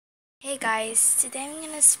Hey guys, today I'm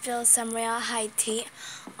gonna spill some real high tea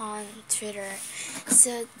on Twitter.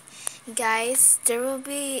 So guys, there will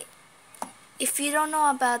be, if you don't know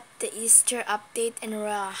about the Easter update in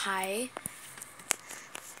Royal High,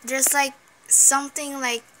 there's like something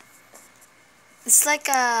like, it's like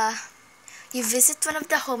you visit one of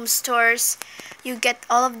the home stores, you get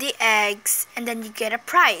all of the eggs, and then you get a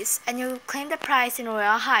prize, and you claim the prize in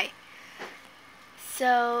Royal High.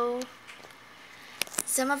 So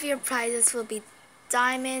some of your prizes will be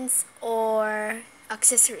diamonds or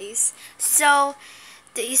accessories. So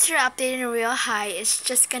the Easter update in Real High is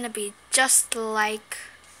just gonna be just like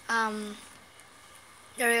the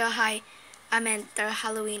Real High. I meant the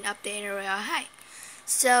Halloween update in Real High.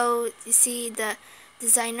 So you see the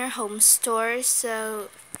designer home store. So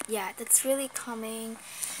yeah, that's really coming.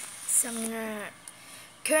 So I'm gonna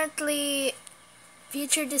currently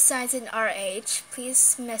future designs in RH,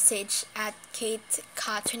 please message at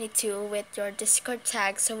KateKa22 with your Discord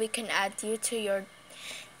tag so we can add you to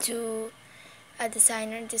a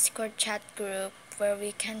designer Discord chat group where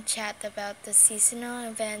we can chat about the seasonal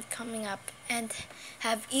event coming up and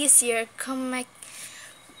have easier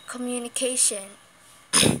communication.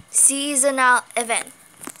 Seasonal event.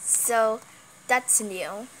 So that's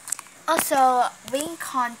new. Also, wing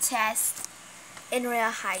contest in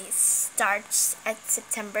Real High starts at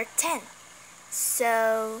September 10.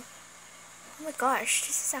 So, oh my gosh,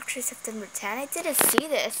 this is actually September 10. I didn't see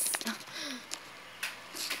this.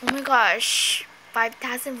 Oh my gosh,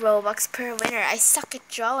 5,000 Robux per winner. I suck at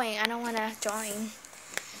drawing. I don't want to join.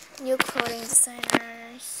 New clothing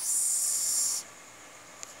designers.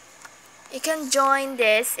 You can join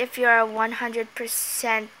this if you're a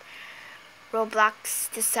 100%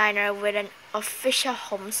 Roblox designer with an official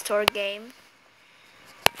home store game.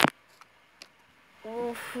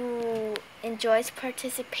 Who enjoys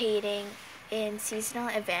participating in seasonal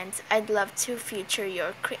events, I'd love to feature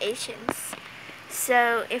your creations.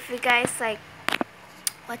 So if you guys like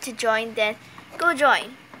want to join, then go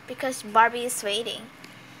join because Barbie is waiting.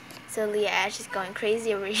 So Leah Ash is going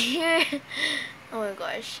crazy over here. Oh my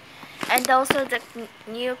gosh. And also the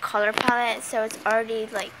new color palette, so it's already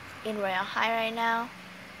like in Royal High right now.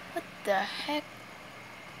 What the heck?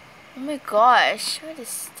 Oh my gosh, what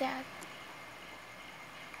is that?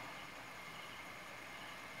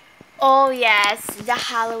 Oh yes, the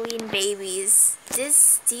Halloween babies.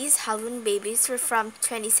 These Halloween babies were from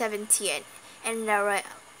 2017 and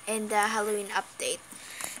in the Halloween update.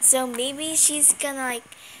 So maybe she's gonna like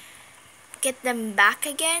get them back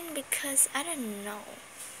again because I don't know.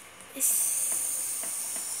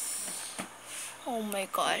 Oh my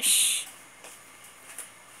gosh.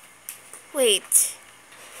 Wait.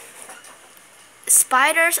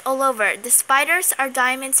 Spiders all over. The spiders are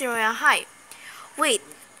diamonds in Royal High. Wait.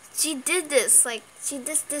 She did this, like, she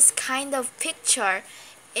did this kind of picture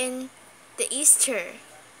in the Easter.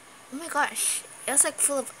 Oh my gosh, it was like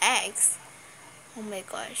full of eggs. Oh my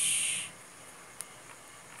gosh.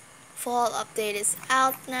 Fall update is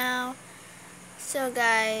out now. So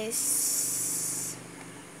guys,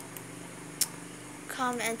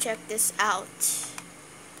 come and check this out.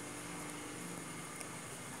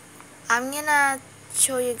 I'm gonna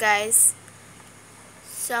show you guys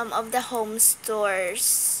some of the home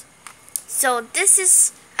stores. So this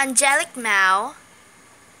is angelicmou.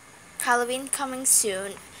 Halloween coming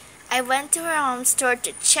soon. I went to her home store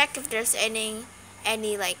to check if there's any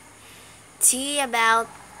like tea about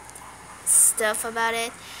stuff about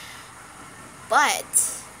it.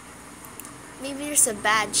 But maybe there's a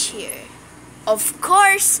badge here. Of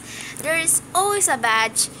course, there is always a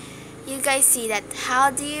badge. You guys see that? How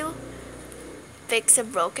do you fix a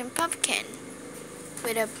broken pumpkin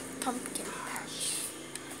with a pumpkin patch?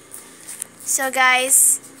 So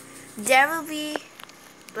guys, there will be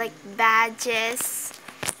like badges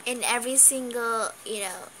in every single, in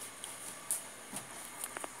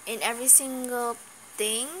every single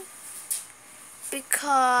thing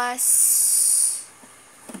because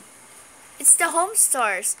it's the home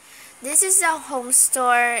stores. This is a home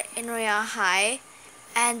store in Royal High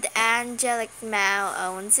and angelicmou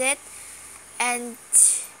owns it, and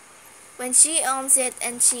when she owns it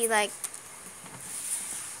and she like,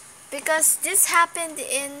 because this happened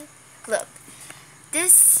in, look,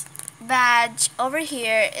 this badge over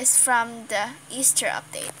here is from the Easter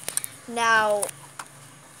update. Now,